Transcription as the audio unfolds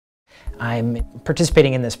I'm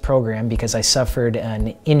participating in this program because I suffered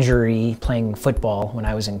an injury playing football when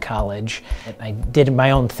I was in college. I did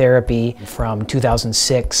my own therapy from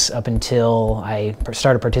 2006 up until I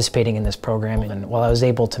started participating in this program. And while I was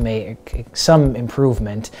able to make some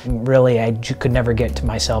improvement, really I could never get to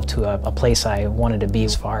myself to a place I wanted to be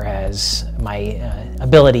as far as my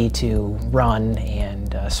ability to run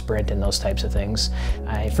and sprint and those types of things.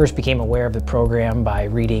 I first became aware of the program by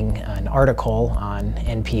reading an article on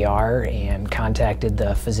NPR and contacted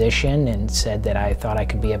the physician and said that I thought I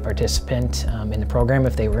could be a participant in the program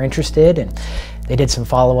if they were interested. And they did some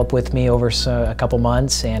follow-up with me over a couple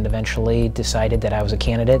months and eventually decided that I was a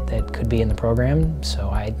candidate that could be in the program. So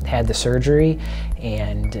I had the surgery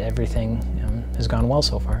and everything has gone well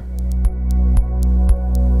so far.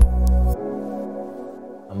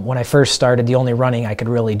 When I first started, the only running I could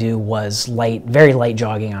really do was very light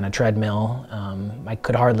jogging on a treadmill. I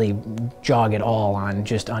could hardly jog at all on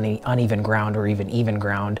just uneven ground or even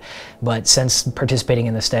ground. But since participating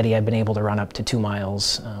in the study, I've been able to run up to 2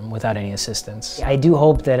 miles without any assistance. I do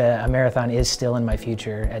hope that a marathon is still in my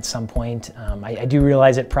future at some point. I do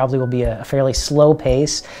realize it probably will be a fairly slow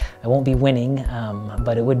pace. I won't be winning,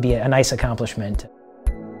 but it would be a nice accomplishment.